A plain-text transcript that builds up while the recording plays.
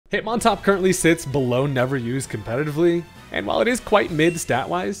Hitmontop currently sits below never used competitively, and while it is quite mid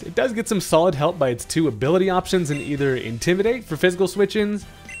stat-wise, it does get some solid help by its two ability options in either Intimidate for physical switch-ins,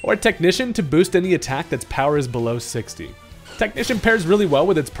 or Technician to boost any attack that's power is below 60. Technician pairs really well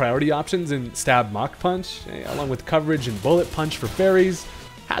with its priority options in Stab Mach Punch, along with coverage and Bullet Punch for fairies,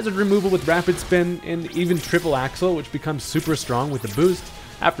 hazard removal with Rapid Spin, and even Triple Axle, which becomes super strong with the boost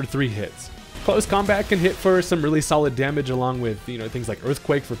after 3 hits. Close combat can hit for some really solid damage along with, things like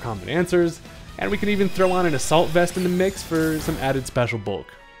Earthquake for common answers, and we can even throw on an Assault Vest in the mix for some added special bulk.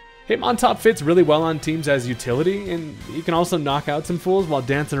 Hitmontop fits really well on teams as utility, and you can also knock out some fools while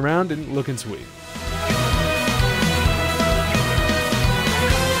dancing around and looking sweet.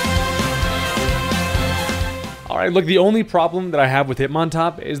 Alright, look, the only problem that I have with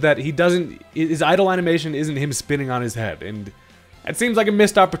Hitmontop is that his idle animation isn't him spinning on his head, and it seems like a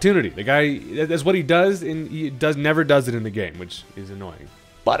missed opportunity. The guy, that's what he does, and he never does it in the game, which is annoying.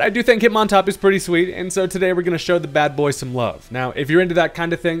 But I do think Hitmontop is pretty sweet, and so today we're going to show the bad boy some love. Now, if you're into that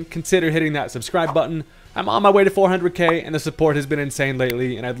kind of thing, consider hitting that subscribe button. I'm on my way to 400k, and the support has been insane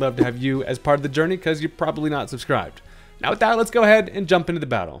lately, and I'd love to have you as part of the journey because you're probably not subscribed. Now with that, let's go ahead and jump into the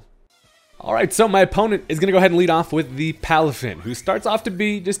battle. Alright, so my opponent is going to go ahead and lead off with the Palafin, who starts off to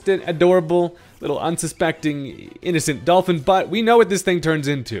be just an adorable, little unsuspecting, innocent dolphin, but we know what this thing turns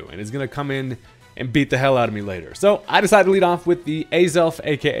into, and is going to come in and beat the hell out of me later. So I decided to lead off with the A-Zelf,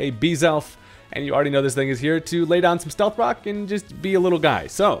 aka B-Zelf, and you already know this thing is here to lay down some Stealth Rock and just be a little guy.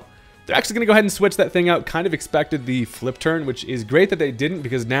 So they're actually going to go ahead and switch that thing out. Kind of expected the flip turn, which is great that they didn't,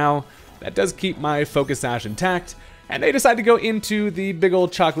 because now that does keep my Focus Sash intact. And they decide to go into the big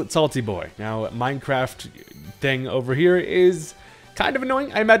old chocolate salty boy. Now, Minecraft thing over here is kind of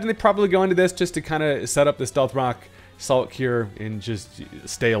annoying. I imagine they probably go into this just to kind of set up the Stealth Rock, Salt Cure, and just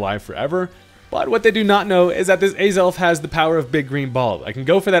stay alive forever. But what they do not know is that this A-Zelf has the power of Big Green Ball. I can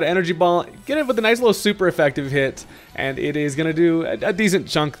go for that energy ball, get it with a nice little super effective hit, and it is going to do a decent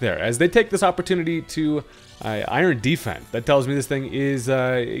chunk there. As they take this opportunity to Iron Defense. That tells me this thing is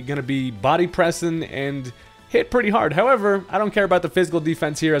going to be body pressing and hit pretty hard. However, I don't care about the physical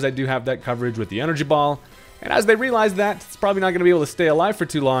defense here, as I do have that coverage with the energy ball. And as they realize that it's probably not going to be able to stay alive for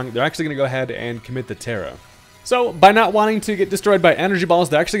too long, they're actually going to go ahead and commit the Terra. So by not wanting to get destroyed by energy balls,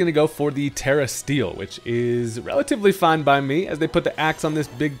 they're actually going to go for the Terra Steel, which is relatively fine by me. As they put the axe on this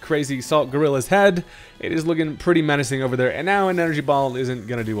big crazy salt gorilla's head, it is looking pretty menacing over there. And now an energy ball isn't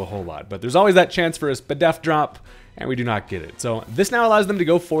going to do a whole lot, but there's always that chance for a Spadef drop, and we do not get it. So this now allows them to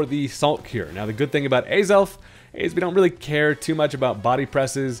go for the Salt Cure. Now the good thing about A-Zelf is we don't really care too much about body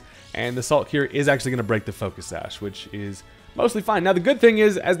presses, and the Salt Cure is actually going to break the Focus Sash, which is mostly fine. Now the good thing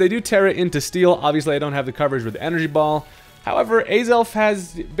is, as they do Terra into Steel, obviously I don't have the coverage with the Energy Ball. However, A-Zelf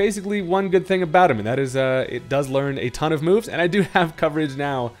has basically one good thing about him, and that is it does learn a ton of moves, and I do have coverage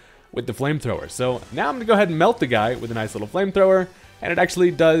now with the Flamethrower. So now I'm going to go ahead and melt the guy with a nice little Flamethrower, and it actually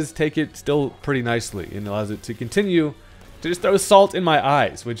does take it still pretty nicely, and allows it to continue to just throw salt in my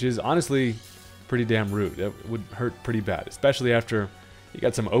eyes, which is honestly pretty damn rude. That would hurt pretty bad, especially after you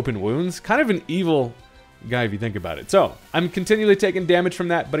got some open wounds. Kind of an evil guy if you think about it. So I'm continually taking damage from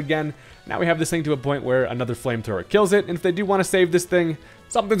that, but again, now we have this thing to a point where another Flamethrower kills it, and if they do want to save this thing,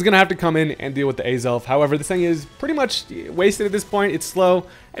 something's gonna have to come in and deal with the A-Zelf. However, this thing is pretty much wasted at this point. It's slow,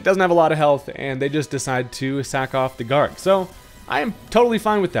 it doesn't have a lot of health, and they just decide to sack off the Garg. So I am totally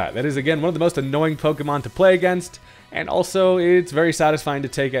fine with that. That is, again, one of the most annoying Pokemon to play against, and also it's very satisfying to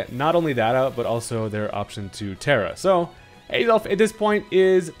take it, not only that out, but also their option to Terra. So A-Zelf at this point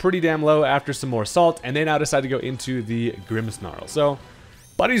is pretty damn low after some more salt, and they now decide to go into the Grimmsnarl. So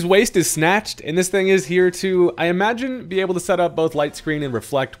Buddy's waist is snatched, and this thing is here to, I imagine, be able to set up both Light Screen and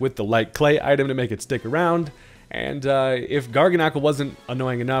Reflect with the Light Clay item to make it stick around. And if Garganacl wasn't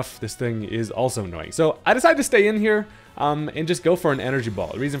annoying enough, this thing is also annoying. So I decided to stay in here and just go for an Energy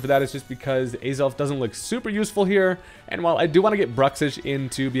Ball. The reason for that is just because A-Zelf doesn't look super useful here, and while I do want to get Bruxish in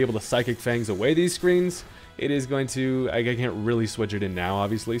to be able to Psychic Fangs away these screens, it is going to, I can't really switch it in now,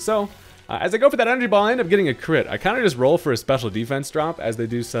 obviously. So as I go for that Energy Ball, I end up getting a crit. I kind of just roll for a special defense drop as they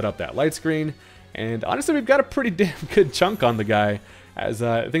do set up that Light Screen, and honestly, we've got a pretty damn good chunk on the guy, as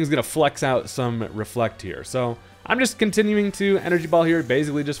things going to flex out some Reflect here. So I'm just continuing to Energy Ball here,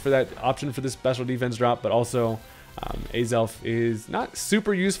 basically just for that option for this special defense drop, but also A-Zelf is not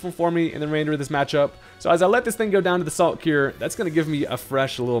super useful for me in the remainder of this matchup. So as I let this thing go down to the Salt Cure, that's going to give me a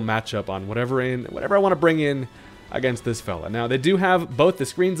fresh little matchup on whatever I want to bring in against this fella. Now, they do have both the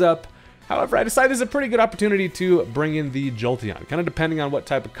screens up. However, I decided this is a pretty good opportunity to bring in the Jolteon, kind of depending on what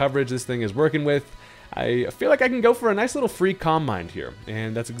type of coverage this thing is working with. I feel like I can go for a nice little free Calm Mind here,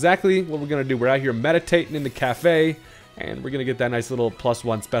 and that's exactly what we're going to do. We're out here meditating in the cafe, and we're going to get that nice little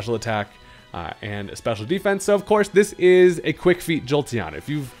 +1 special attack and a special defense. So, of course, this is a Quick Feet Jolteon. If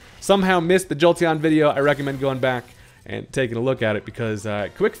you've somehow missed the Jolteon video, I recommend going back and taking a look at it because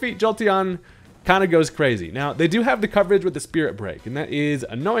Quick Feet Jolteon kind of goes crazy. Now, they do have the coverage with the Spirit Break, and that is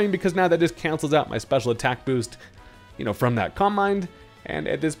annoying because now that just cancels out my special attack boost, you know, from that Calm Mind. And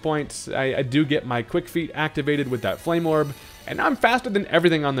at this point, I do get my Quick Feet activated with that Flame Orb, and now I'm faster than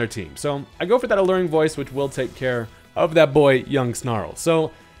everything on their team. So I go for that Alluring Voice, which will take care of that boy, Young Snarl.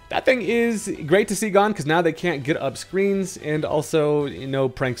 So that thing is great to see gone, because now they can't get up screens, and also, you know,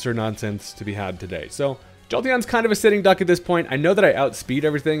 prankster nonsense to be had today. So Jolteon's kind of a sitting duck at this point. I know that I outspeed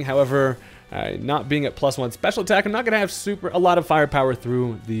everything, however, not being at +1 special attack, I'm not going to have a lot of firepower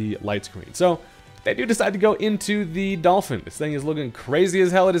through the light screen. So they do decide to go into the Dolphin. This thing is looking crazy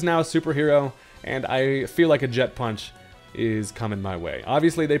as hell. It is now a superhero, and I feel like a Jet Punch is coming my way.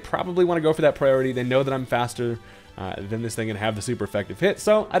 Obviously, they probably want to go for that priority. They know that I'm faster than this thing and have the super effective hit,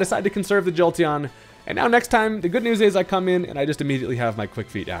 so I decide to conserve the Jolteon. And now next time, the good news is I come in and I just immediately have my Quick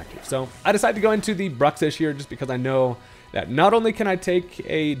Feet active. So I decide to go into the Bruxish here just because I know that not only can I take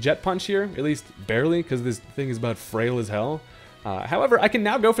a Jet Punch here, at least barely, because this thing is about frail as hell. However, I can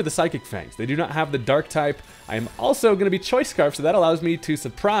now go for the Psychic Fangs. They do not have the Dark type. I am also going to be Choice Scarf, so that allows me to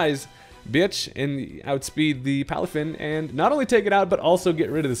surprise Bitch and outspeed the Palafin and not only take it out, but also get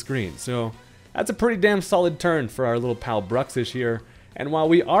rid of the screen. So that's a pretty damn solid turn for our little pal Bruxish here. And while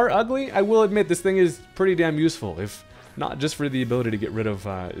we are ugly, I will admit this thing is pretty damn useful, if not just for the ability to get rid of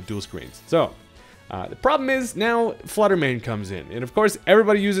dual screens. So the problem is now Flutter Mane comes in. And of course,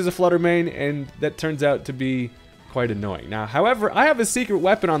 everybody uses a Flutter Mane, and that turns out to be quite annoying. Now, however, I have a secret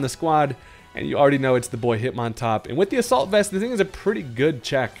weapon on the squad, and you already know it's the boy Hitmontop. And with the Assault Vest, the thing is a pretty good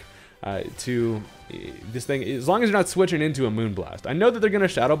check to this thing, as long as you're not switching into a Moonblast. I know that they're going to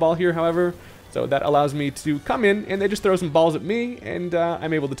Shadow Ball here, however, so that allows me to come in, and they just throw some balls at me, and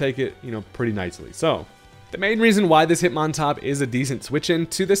I'm able to take it, you know, pretty nicely. So the main reason why this Hitmontop is a decent switch-in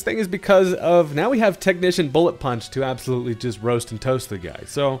to this thing is because of now we have Technician Bullet Punch to absolutely just roast and toast the guy.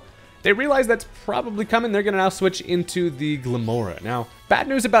 So they realize that's probably coming. They're going to now switch into the Glamora. Now, bad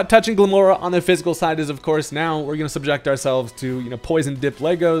news about touching Glamora on the physical side is, of course, now we're going to subject ourselves to, you know, poison-dipped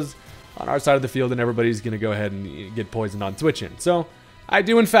Legos on our side of the field, and everybody's going to go ahead and get poisoned on switch-in. So I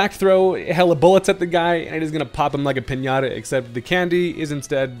do, in fact, throw hella bullets at the guy, and it is going to pop him like a piñata, except the candy is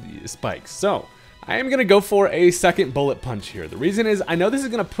instead spikes. So I am going to go for a second Bullet Punch here. The reason is I know this is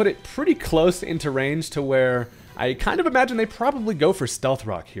going to put it pretty close into range to where I kind of imagine they probably go for Stealth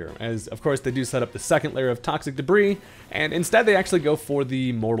Rock here, as of course they do set up the second layer of Toxic Debris, and instead they actually go for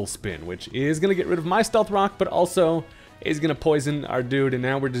the Mortal Spin, which is going to get rid of my Stealth Rock, but also is going to poison our dude, and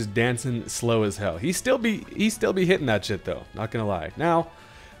now we're just dancing slow as hell. He still be hitting that shit though, not going to lie. Now,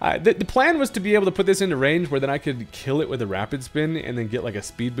 the plan was to be able to put this into range where then I could kill it with a Rapid Spin and then get like a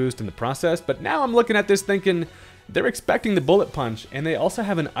speed boost in the process, but now I'm looking at this thinking they're expecting the Bullet Punch, and they also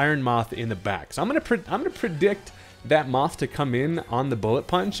have an Iron Moth in the back. So I'm gonna predict that Moth to come in on the Bullet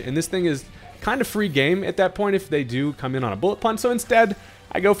Punch, and this thing is kind of free game at that point if they do come in on a Bullet Punch. So instead,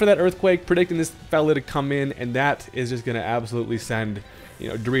 I go for that Earthquake, predicting this fella to come in, and that is just gonna absolutely send, you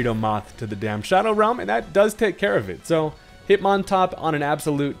know, Dorito Moth to the damn Shadow Realm, and that does take care of it. So Hitmontop on an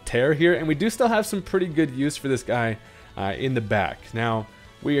absolute tear here, and we do still have some pretty good use for this guy in the back. Now,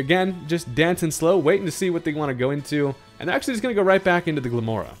 we again just dancing slow, waiting to see what they want to go into, and they're actually just going to go right back into the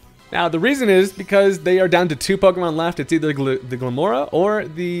Glamora. Now, the reason is because they are down to 2 Pokemon left. It's either the Glamora or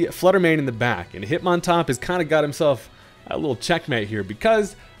the Flutter Mane in the back, and Hitmontop has kind of got himself a little checkmate here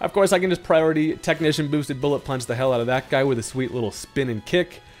because, of course, I can just priority Technician boosted Bullet Punch the hell out of that guy with a sweet little spin and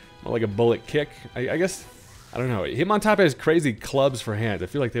kick, more like a bullet kick. I guess, I don't know. Hitmontop has crazy clubs for hands. I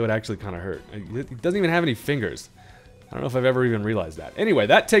feel like they would actually kind of hurt. It doesn't even have any fingers. I don't know if I've ever even realized that. Anyway,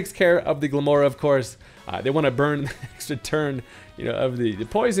 that takes care of the Glamora, of course. They want to burn the extra turn, you know, of the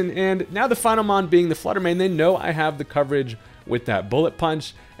poison. And now the final mon being the Flutter Mane, they know I have the coverage with that Bullet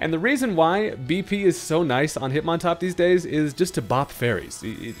Punch. And the reason why BP is so nice on Hitmontop these days is just to bop fairies.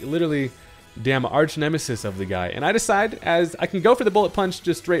 Literally, damn arch nemesis of the guy. And I decide, as I can go for the Bullet Punch,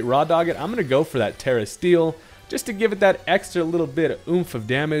 just straight raw dog it, I'm going to go for that Terra Steel, just to give it that extra little bit of oomph of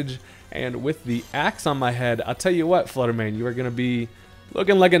damage. And with the axe on my head, I'll tell you what, Flutter Mane, you are going to be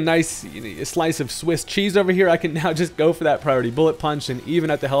looking like a nice slice of Swiss cheese over here. I can now just go for that priority Bullet Punch, and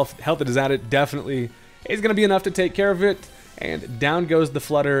even at the health that is at it, definitely is going to be enough to take care of it. And down goes the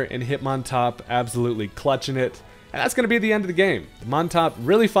Flutter, and Hitmontop absolutely clutching it. And that's going to be the end of the game. The Montop,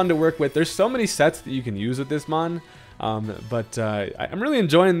 really fun to work with. There's so many sets that you can use with this Mon. But I'm really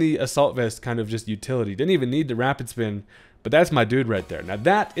enjoying the Assault Vest kind of just utility. Didn't even need the Rapid Spin, but that's my dude right there. Now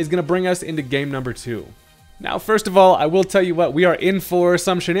that is going to bring us into game number 2. Now, first of all, I will tell you what, we are in for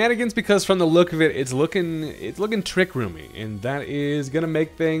some shenanigans because from the look of it, it's looking trick roomy, and that is gonna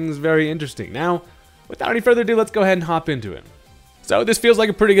make things very interesting. Now, without any further ado, let's go ahead and hop into it. So this feels like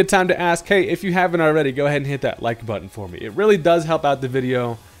a pretty good time to ask, hey, if you haven't already, go ahead and hit that like button for me. It really does help out the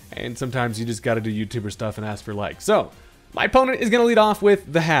video, and sometimes you just gotta do YouTuber stuff and ask for likes. So, my opponent is gonna lead off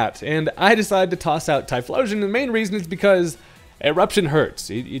with the hat, and I decided to toss out Typhlosion. The main reason is because Eruption hurts.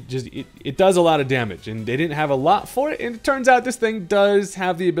 It does a lot of damage, and they didn't have a lot for it, and it turns out this thing does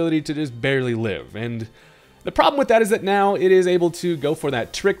have the ability to just barely live. And the problem with that is that now it is able to go for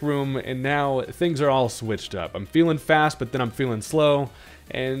that Trick Room, and now things are all switched up. I'm feeling fast, but then I'm feeling slow,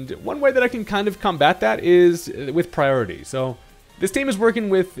 and one way that I can kind of combat that is with priority. So this team is working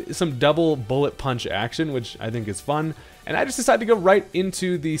with some double bullet punch action, which I think is fun, and I just decided to go right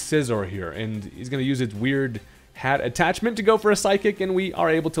into the Scizor here, and he's going to use its weird hat attachment to go for a Psychic, and we are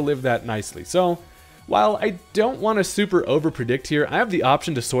able to live that nicely. So while I don't want to super over predict here, I have the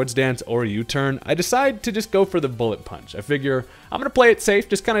option to Swords Dance or U-turn. I decide to just go for the Bullet Punch. I figure I'm going to play it safe,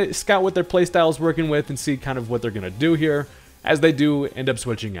 just kind of scout what their playstyle is working with and see kind of what they're going to do here, as they do end up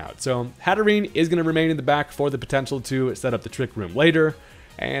switching out. So Hatterene is going to remain in the back for the potential to set up the Trick Room later,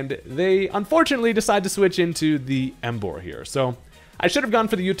 and they unfortunately decide to switch into the Emboar here. So I should have gone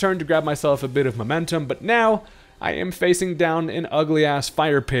for the U-turn to grab myself a bit of momentum, but now I am facing down an ugly-ass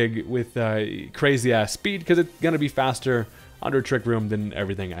Fire Pig with crazy-ass speed because it's going to be faster under Trick Room than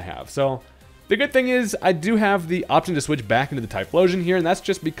everything I have. So the good thing is I do have the option to switch back into the Typhlosion here, and that's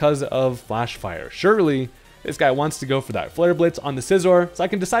just because of Flash Fire. Surely this guy wants to go for that Flare Blitz on the Scizor, so I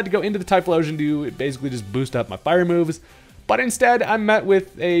can decide to go into the Typhlosion to basically just boost up my fire moves. But instead, I'm met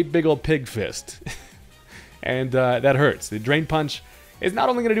with a big old Pig Fist. And that hurts. The Drain Punch is not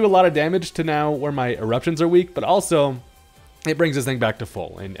only going to do a lot of damage to now where my eruptions are weak, but also it brings this thing back to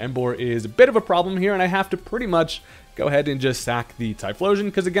full. And Emboar is a bit of a problem here, and I have to pretty much go ahead and just sack the Typhlosion,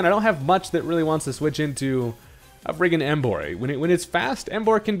 because again, I don't have much that really wants to switch into a friggin' Emboar. When it's fast,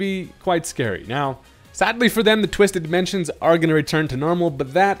 Emboar can be quite scary. Now, sadly for them, the Twisted Dimensions are going to return to normal,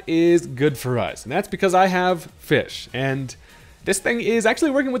 but that is good for us. And that's because I have Fish, and this thing is actually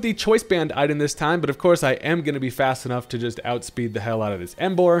working with the Choice Band item this time, but of course I am going to be fast enough to just outspeed the hell out of this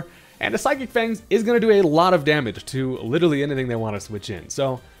Emboar, and the Psychic Fangs is going to do a lot of damage to literally anything they want to switch in.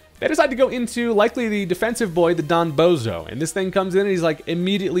 So they decide to go into likely the defensive boy, the Don Bozo, and this thing comes in and he's like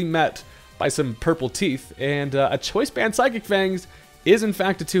immediately met by some purple teeth, and a Choice Band Psychic Fangs is in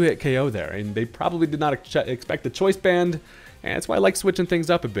fact a 2-hit KO there, and they probably did not expect the Choice Band. And that's why I like switching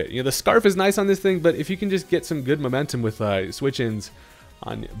things up a bit. You know, the Scarf is nice on this thing, but if you can just get some good momentum with switch-ins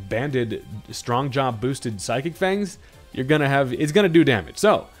on banded, strong job boosted Psychic Fangs, you're gonna have, it's gonna do damage.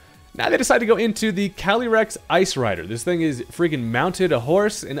 So now they decide to go into the Calyrex Ice Rider. This thing is freaking mounted a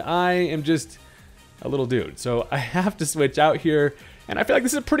horse, and I am just a little dude. So I have to switch out here, and I feel like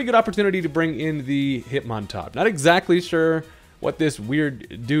this is a pretty good opportunity to bring in the Hitmontop. Not exactly sure what this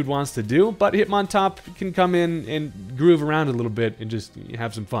weird dude wants to do, but Hitmontop can come in and groove around a little bit and just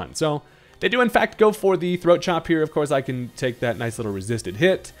have some fun. So they do in fact go for the Throat Chop here. Of course I can take that nice little resisted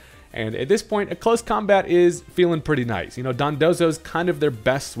hit, and at this point a close combat is feeling pretty nice. You know, Dondozo's kind of their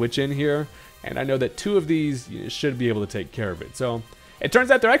best switch in here, and I know that two of these should be able to take care of it. So it turns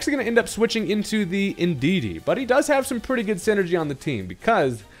out they're actually going to end up switching into the Indeedee, but he does have some pretty good synergy on the team,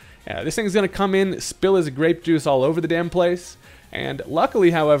 because this thing's going to come in, spill his grape juice all over the damn place. And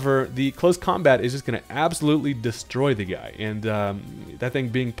luckily, however, the close combat is just going to absolutely destroy the guy. And that thing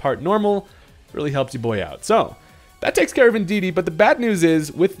being part normal really helps you boy out. So that takes care of Indeedee, but the bad news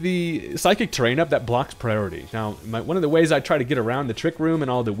is with the Psychic Terrain up, that blocks priority. Now, one of the ways I try to get around the Trick Room and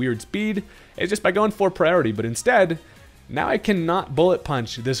all the weird speed is just by going for priority, but instead, now I cannot bullet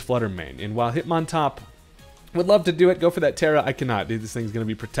punch this Fluttermane. And while Hitmontop would love to do it, go for that Terra, I cannot. This thing's going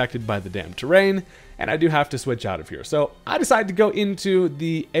to be protected by the damn terrain, and I do have to switch out of here. So I decided to go into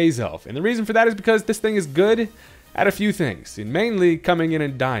the Azelf, and the reason for that is because this thing is good at a few things, and mainly coming in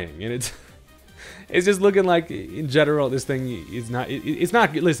and dying, and it's just looking like, in general, this thing is not, it's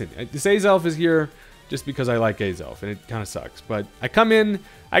not good. Listen, this Azelf is here just because I like Azelf, and it kind of sucks, but I come in,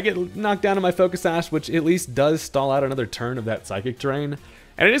 I get knocked down on my Focus Sash, which at least does stall out another turn of that Psychic Terrain.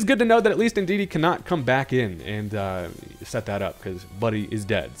 And it is good to know that at least Indeedee cannot come back in and set that up, because Buddy is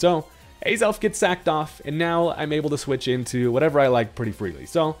dead. So Azelf gets sacked off, and now I'm able to switch into whatever I like pretty freely.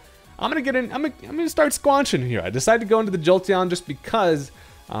 So I'm gonna get in. I'm gonna start squanching here. I decided to go into the Jolteon just because,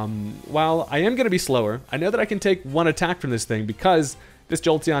 while I am gonna be slower, I know that I can take one attack from this thing because this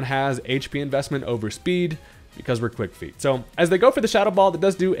Jolteon has HP investment over speed, because we're quick feet. So as they go for the Shadow Ball, that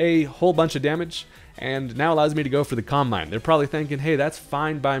does do a whole bunch of damage, and now allows me to go for the Calm Mind. They're probably thinking, hey, that's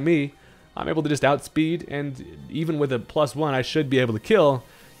fine by me, I'm able to just outspeed, and even with a +1, I should be able to kill,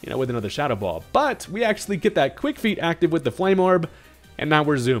 with another Shadow Ball. But we actually get that Quick Feet active with the Flame Orb, and now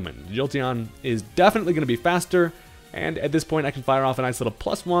we're zooming. Jolteon is definitely going to be faster, and at this point I can fire off a nice little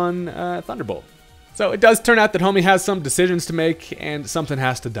 +1 Thunderbolt. So it does turn out that Homie has some decisions to make, and something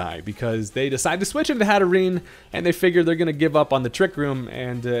has to die, because they decide to switch into Hatterene, and they figure they're going to give up on the Trick Room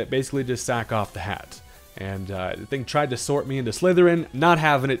and basically just sack off the hat. And the thing tried to sort me into Slytherin, not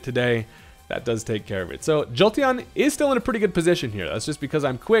having it today. That does take care of it. So Jolteon is still in a pretty good position here. That's just because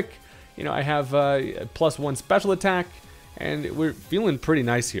I'm quick. I have a +1 special attack, and we're feeling pretty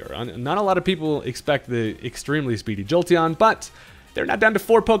nice here. Not a lot of people expect the extremely speedy Jolteon, but they're not down to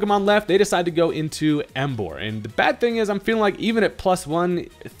 4 Pokemon left. They decide to go into Emboar. And the bad thing is I'm feeling like even at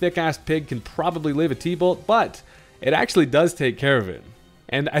 +1, thick-ass Pig can probably live a T-Bolt, but it actually does take care of it.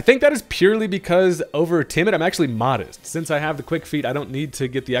 And I think that is purely because over Timid, I'm actually modest. Since I have the Quick Feet, I don't need to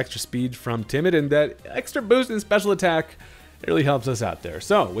get the extra speed from Timid, and that extra boost in special attack really helps us out there.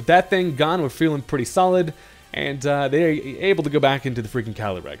 So with that thing gone, we're feeling pretty solid. And they're able to go back into the freaking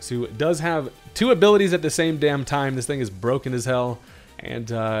Calyrex, who does have 2 abilities at the same damn time. This thing is broken as hell. And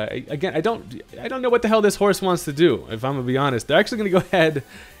again, I don't know what the hell this horse wants to do, if I'm gonna be honest. They're actually gonna go ahead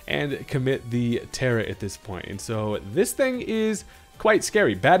and commit the Terra at this point. And so this thing is quite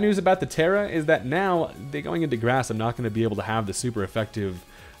scary. Bad news about the Terra is that now they're going into grass. I'm not gonna be able to have the super effective,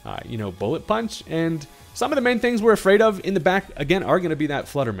 Bullet Punch. And some of the main things we're afraid of in the back, again, are going to be that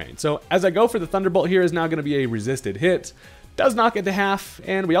Flutter Mane. So as I go for the Thunderbolt here is now going to be a resisted hit. Does not get the half,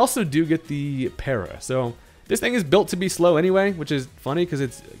 and we also do get the Para. So this thing is built to be slow anyway, which is funny because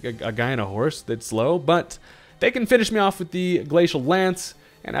it's a guy and a horse that's slow. But they can finish me off with the Glacial Lance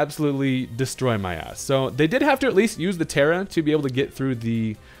and absolutely destroy my ass. So they did have to at least use the Terra to be able to get through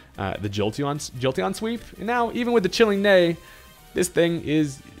the Jolteon sweep. And now, even with the Chilling Neigh, this thing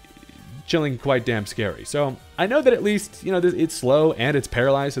is chilling quite damn scary. So I know that at least, it's slow and it's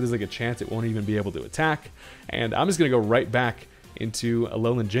paralyzed, so there's like a chance it won't even be able to attack. And I'm just going to go right back into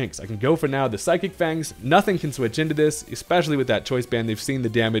Alolan Jinx. I can go for now the Psychic Fangs. Nothing can switch into this, especially with that Choice Band. They've seen the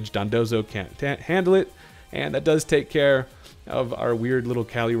damage. Dondozo can't handle it, and that does take care of our weird little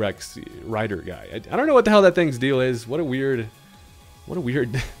Calyrex rider guy. I don't know what the hell that thing's deal is. What a weird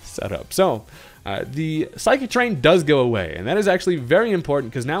setup. So the Psychic Terrain does go away, and that is actually very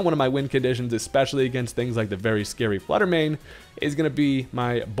important because now one of my win conditions, especially against things like the very scary Flutter Mane, is going to be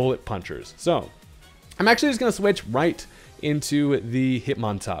my Bullet Punchers. So I'm actually just going to switch right into the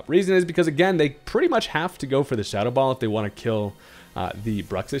Hitmontop. Reason is because, again, they pretty much have to go for the Shadow Ball if they want to kill the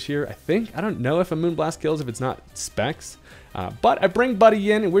Bruxus here. I don't know if a Moonblast kills if it's not Specs, but I bring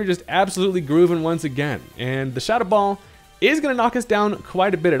Buddy in, and we're just absolutely grooving once again. And the Shadow Ball is going to knock us down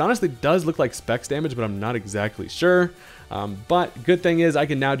quite a bit. It honestly does look like Specs damage, but I'm not exactly sure. But good thing is I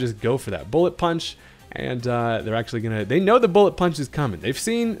can now just go for that Bullet Punch, and they're actually going to... They know the Bullet Punch is coming. They've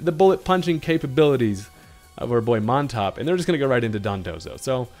seen the bullet punching capabilities of our boy Montop, and they're just going to go right into Dondozo.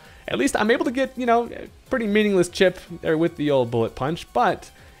 So at least I'm able to get, a pretty meaningless chip there with the old Bullet Punch, but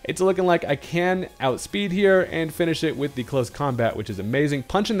it's looking like I can outspeed here and finish it with the Close Combat, which is amazing.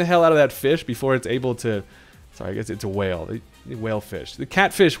 Punching the hell out of that fish before it's able to... Sorry, I guess it's a whale. The whale fish. The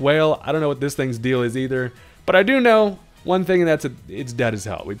catfish whale, I don't know what this thing's deal is either. But I do know one thing, and that's it's dead as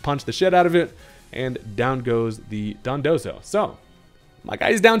hell. We punch the shit out of it, and down goes the Dondozo. So, my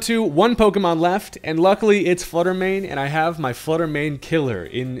guy's down to 1 Pokemon left, and luckily it's Flutter Mane, and I have my Flutter Mane killer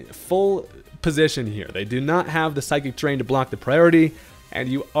in full position here. They do not have the Psychic Terrain to block the priority, and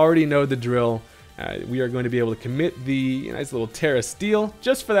you already know the drill. We are going to be able to commit the nice little Terra Steel,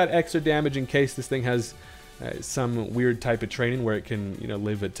 just for that extra damage in case this thing has... some weird type of training where it can,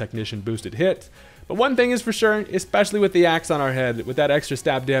 live a technician boosted hit. But one thing is for sure, especially with the axe on our head, with that extra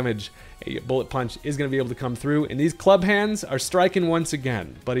stab damage, a Bullet Punch is going to be able to come through. And these club hands are striking once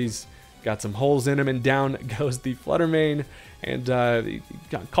again. But he's got some holes in him, and down goes the Flutter Mane. And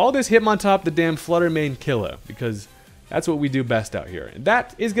call this Hitmontop the damn Flutter Mane killer, because that's what we do best out here. And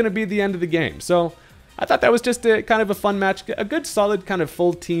that is going to be the end of the game. So I thought that was just a kind of a fun match, a good solid kind of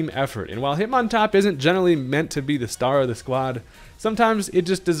full team effort. And while Hitmontop isn't generally meant to be the star of the squad, sometimes it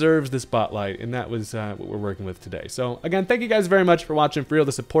just deserves the spotlight, and that was what we're working with today. So again, thank you guys very much for watching. For real,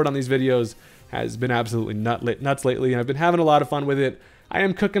 the support on these videos has been absolutely nuts lately, and I've been having a lot of fun with it. I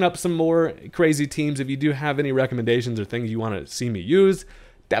am cooking up some more crazy teams. If you do have any recommendations or things you want to see me use,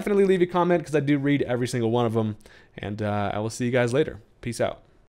 definitely leave a comment because I do read every single one of them. And I will see you guys later. Peace out.